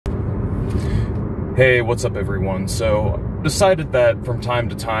Hey, what's up everyone? So, decided that from time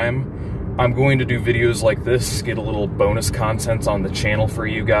to time, I'm going to do videos like this, get a little bonus content on the channel for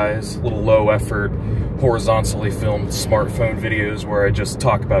you guys, little low effort, horizontally filmed smartphone videos where I just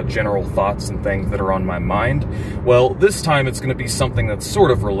talk about general thoughts and things that are on my mind. Well, this time it's going to be something that's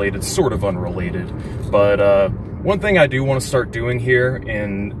sort of related, sort of unrelated, but one thing I do want to start doing here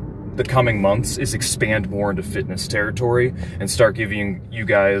in the coming months is expand more into fitness territory and start giving you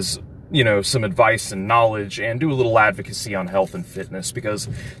guys, you know, some advice and knowledge and do a little advocacy on health and fitness, because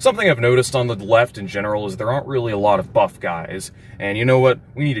something I've noticed on the left in general is there aren't really a lot of buff guys. And you know what?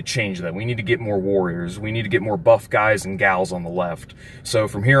 We need to change that. We need to get more warriors. We need to get more buff guys and gals on the left. So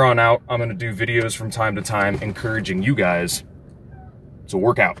from here on out, I'm going to do videos from time to time encouraging you guys to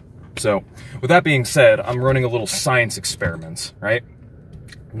work out. So with that being said, I'm running a little science experiment, right?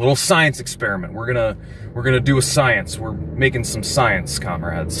 A little science experiment. We're gonna do a science. We're making some science,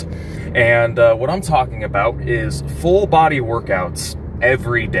 comrades. And what I'm talking about is full body workouts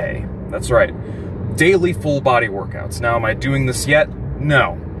every day. That's right, daily full body workouts. Now, am I doing this yet?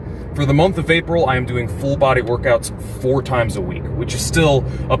 No. For the month of April, I am doing full body workouts 4 times a week, which is still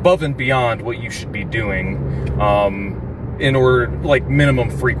above and beyond what you should be doing. In order, like, minimum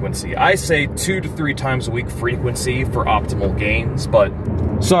frequency. I say 2 to 3 times a week frequency for optimal gains, but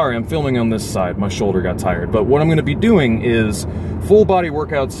sorry, I'm filming on this side. My shoulder got tired. But what I'm going to be doing is full body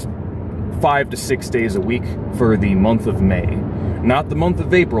workouts 5 to 6 days a week for the month of May. Not the month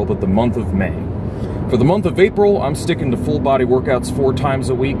of April, but the month of May. For the month of April, I'm sticking to full body workouts 4 times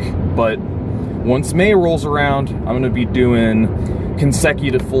a week, but once May rolls around, I'm going to be doing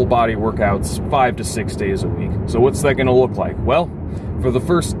consecutive full body workouts 5 to 6 days a week. So what's that going to look like? Well, for the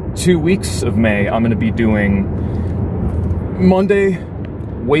first 2 weeks of May, I'm going to be doing Monday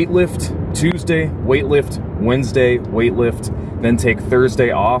weightlift, Tuesday weightlift, Wednesday weightlift, then take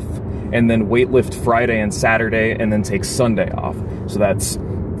Thursday off, and then weightlift Friday and Saturday, and then take Sunday off. So that's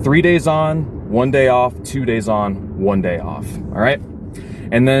 3 days on, 1 day off, 2 days on, 1 day off. All right?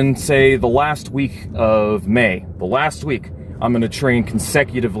 And then say the last week of May, the last week, I'm going to train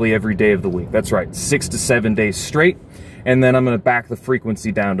consecutively every day of the week. That's right, 6 to 7 days straight. And then I'm going to back the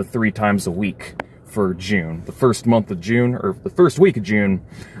frequency down to 3 times a week for June. The first month of June, or the first week of June,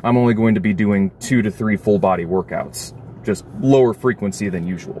 I'm only going to be doing 2 to 3 full body workouts. Just lower frequency than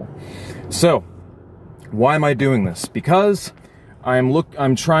usual. So, why am I doing this? Because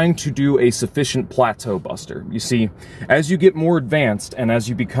I'm trying to do a sufficient plateau buster. You see, as you get more advanced and as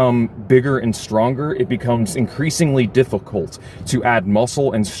you become bigger and stronger, it becomes increasingly difficult to add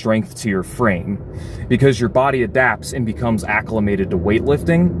muscle and strength to your frame because your body adapts and becomes acclimated to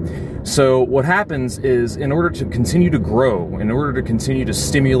weightlifting. So what happens is, in order to continue to grow, in order to continue to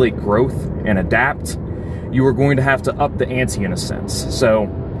stimulate growth and adapt, you are going to have to up the ante in a sense. So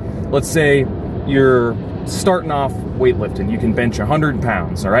let's say you're starting off weightlifting. You can bench 100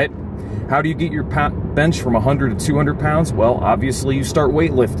 pounds, all right? How do you get your bench from 100 to 200 pounds? Well, obviously you start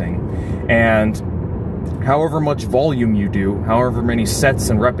weightlifting. And however much volume you do, however many sets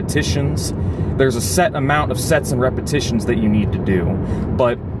and repetitions, there's a set amount of sets and repetitions that you need to do.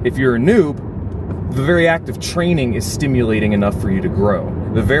 But if you're a noob, the very act of training is stimulating enough for you to grow.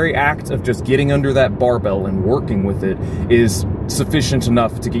 The very act of just getting under that barbell and working with it is sufficient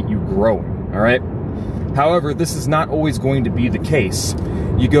enough to get you growing, all right? However, this is not always going to be the case.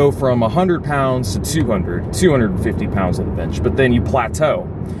 You go from 100 pounds to 200, 250 pounds on the bench, but then you plateau.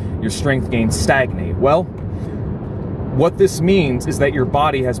 Your strength gains stagnate. Well, what this means is that your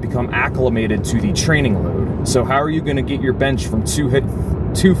body has become acclimated to the training load. So how are you going to get your bench from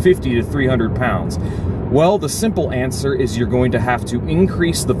 250 to 300 pounds? Well, the simple answer is you're going to have to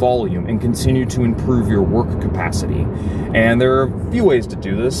increase the volume and continue to improve your work capacity. And there are a few ways to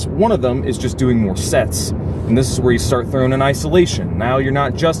do this. One of them is just doing more sets. And this is where you start throwing in isolation. Now you're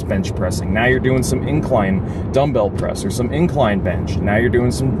not just bench pressing. Now you're doing some incline dumbbell press or some incline bench. Now you're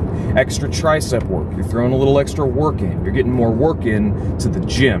doing some extra tricep work. You're throwing a little extra work in. You're getting more work in to the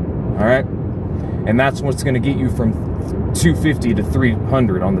gym, all right? And that's what's going to get you from 250 to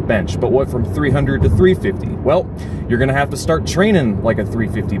 300 on the bench. But what from 300 to 350? Well, you're going to have to start training like a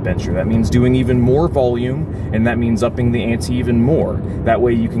 350 bencher. That means doing even more volume, and that means upping the ante even more. That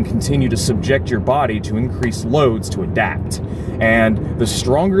way you can continue to subject your body to increased loads to adapt. And the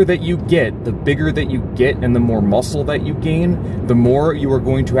stronger that you get, the bigger that you get, and the more muscle that you gain, the more you are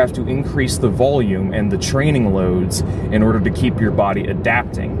going to have to increase the volume and the training loads in order to keep your body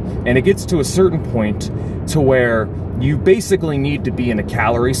adapting. And it gets to a certain point to where you basically need to be in a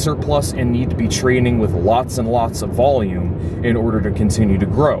calorie surplus and need to be training with lots and lots of volume in order to continue to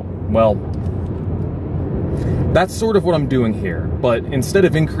grow. Well, that's sort of what I'm doing here, but instead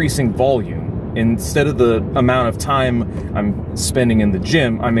of increasing volume, Instead of the amount of time I'm spending in the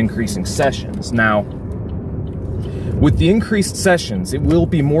gym, I'm increasing sessions. Now, with the increased sessions, it will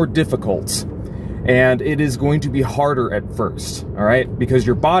be more difficult, and it is going to be harder at first, all right? Because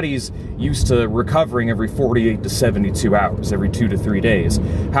your body's used to recovering every 48 to 72 hours, every 2 to 3 days.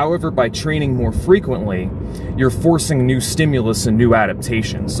 However, by training more frequently, you're forcing new stimulus and new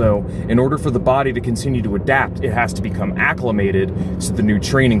adaptation. So in order for the body to continue to adapt, it has to become acclimated to the new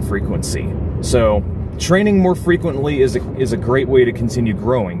training frequency. So training more frequently is a great way to continue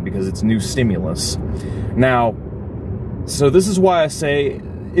growing because it's new stimulus. Now, so this is why I say,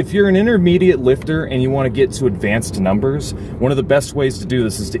 if you're an intermediate lifter and you want to get to advanced numbers, one of the best ways to do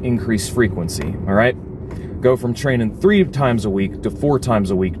this is to increase frequency, all right? Go from training 3 times a week to 4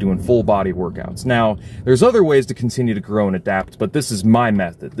 times a week doing full body workouts. Now, there's other ways to continue to grow and adapt, but this is my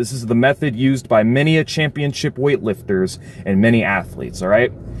method. This is the method used by many a championship weightlifters and many athletes, all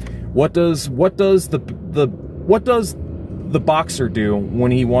right? What does the boxer do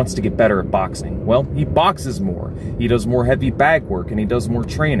when he wants to get better at boxing? Well, he boxes more. He does more heavy bag work and he does more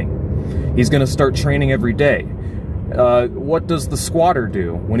training. He's going to start training every day. What does the squatter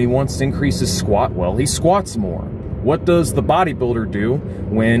do when he wants to increase his squat? Well, he squats more. What does the bodybuilder do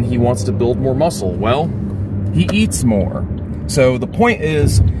when he wants to build more muscle? Well, he eats more. So the point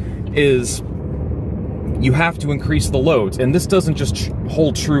is you have to increase the loads, and this doesn't just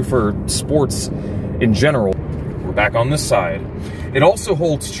hold true for sports in general. We're back on this side. It also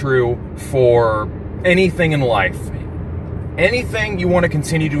holds true for anything in life. Anything you want to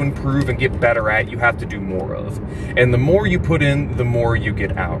continue to improve and get better at, you have to do more of. And the more you put in, the more you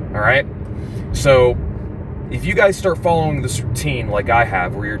get out, all right? So if you guys start following this routine like I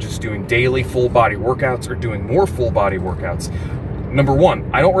have, where you're just doing daily full body workouts or doing more full body workouts, number one,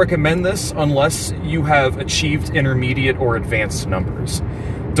 I don't recommend this unless you have achieved intermediate or advanced numbers.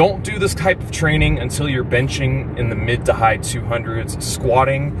 Don't do this type of training until you're benching in the mid to high 200s,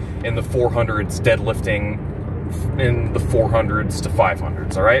 squatting in the 400s, deadlifting in the 400s to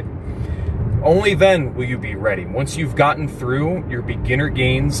 500s, all right? Only then will you be ready. Once you've gotten through your beginner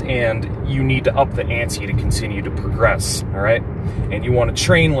gains and you need to up the ante to continue to progress, all right? And you want to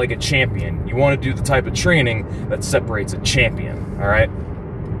train like a champion. You want to do the type of training that separates a champion, all right?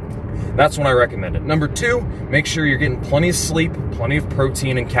 That's when I recommend it. Number two, make sure you're getting plenty of sleep, plenty of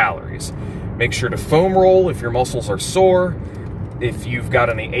protein and calories. Make sure to foam roll if your muscles are sore. If you've got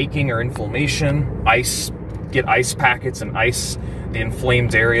any aching or inflammation, get ice packets and ice the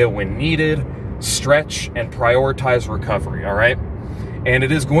inflamed area when needed. Stretch and prioritize recovery, all right? And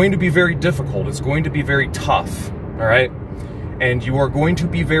it is going to be very difficult. It's going to be very tough, all right? And you are going to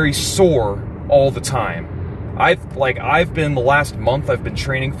be very sore all the time. I've been, the last month, I've been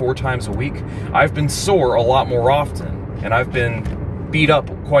training 4 times a week. I've been sore a lot more often, and I've been beat up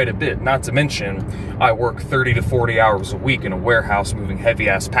quite a bit. Not to mention, I work 30 to 40 hours a week in a warehouse moving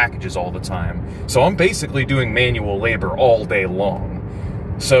heavy-ass packages all the time. So I'm basically doing manual labor all day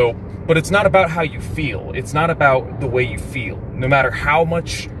long. So, but it's not about how you feel. It's not about the way you feel. No matter how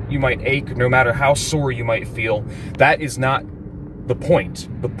much you might ache, no matter how sore you might feel, that is not the point.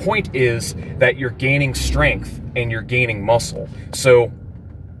 The point is that you're gaining strength and you're gaining muscle. So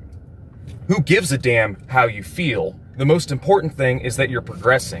who gives a damn how you feel? The most important thing is that you're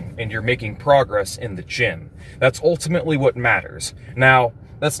progressing and you're making progress in the gym. That's ultimately what matters. Now,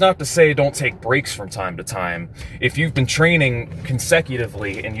 that's not to say don't take breaks from time to time. If you've been training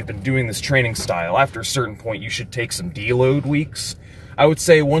consecutively and you've been doing this training style, after a certain point you should take some deload weeks. I would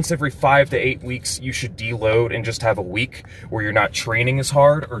say once every 5 to 8 weeks you should deload and just have a week where you're not training as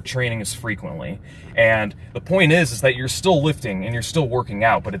hard or training as frequently. And the point is that you're still lifting and you're still working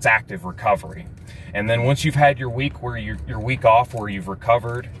out, but it's active recovery. And then once you've had your week where your week off where you've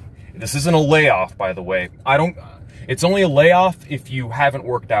recovered, this isn't a layoff, by the way. It's only a layoff if you haven't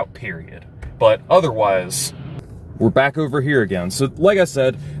worked out, period. But otherwise, we're back over here again. So like I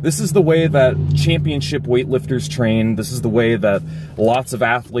said, this is the way that championship weightlifters train. This is the way that lots of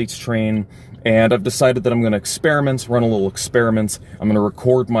athletes train. And I've decided that I'm going to experiment, run a little experiment. I'm going to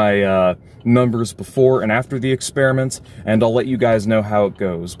record my numbers before and after the experiment, and I'll let you guys know how it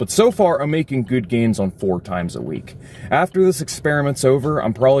goes. But so far, I'm making good gains on 4 times a week. After this experiment's over,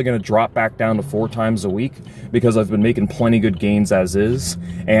 I'm probably going to drop back down to 4 times a week because I've been making plenty good gains as is,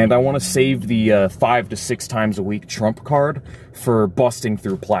 and I want to save the 5 to 6 times a week trump card for busting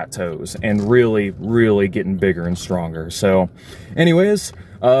through plateaus and really, really getting bigger and stronger. So anyways,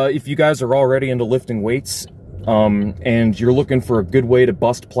 if you guys are already into lifting weights, and you're looking for a good way to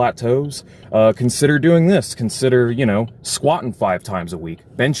bust plateaus, consider doing this. Consider, you know, squatting 5 times a week,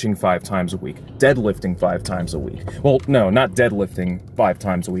 benching 5 times a week, deadlifting 5 times a week. Well, no, not deadlifting 5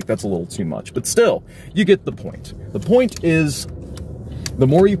 times a week. That's a little too much, but still, you get the point. The point is, the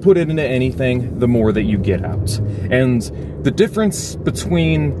more you put it into anything, the more that you get out. And the difference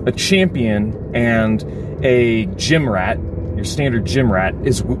between a champion and a gym rat, your standard gym rat,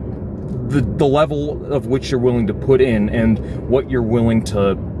 is the level of which you're willing to put in and what you're willing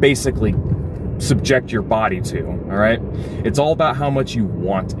to basically subject your body to, all right? It's all about how much you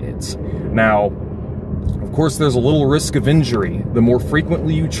want it. Now, of course, there's a little risk of injury. The more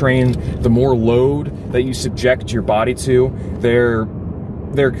frequently you train, the more load that you subject your body to,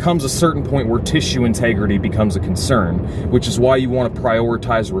 there comes a certain point where tissue integrity becomes a concern, which is why you want to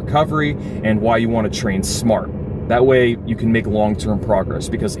prioritize recovery and why you want to train smart. That way you can make long-term progress,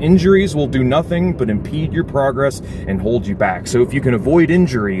 because injuries will do nothing but impede your progress and hold you back. So if you can avoid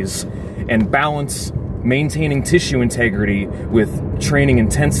injuries and balance maintaining tissue integrity with training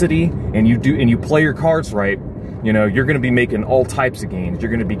intensity, and you play your cards right, you know, you're going to be making all types of gains.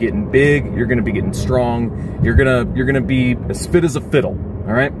 You're going to be getting big, you're going to be getting strong, you're going to be as fit as a fiddle,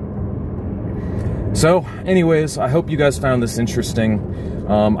 all right? So, anyways, I hope you guys found this interesting.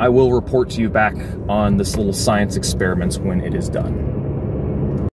 I will report to you back on this little science experiment when it is done.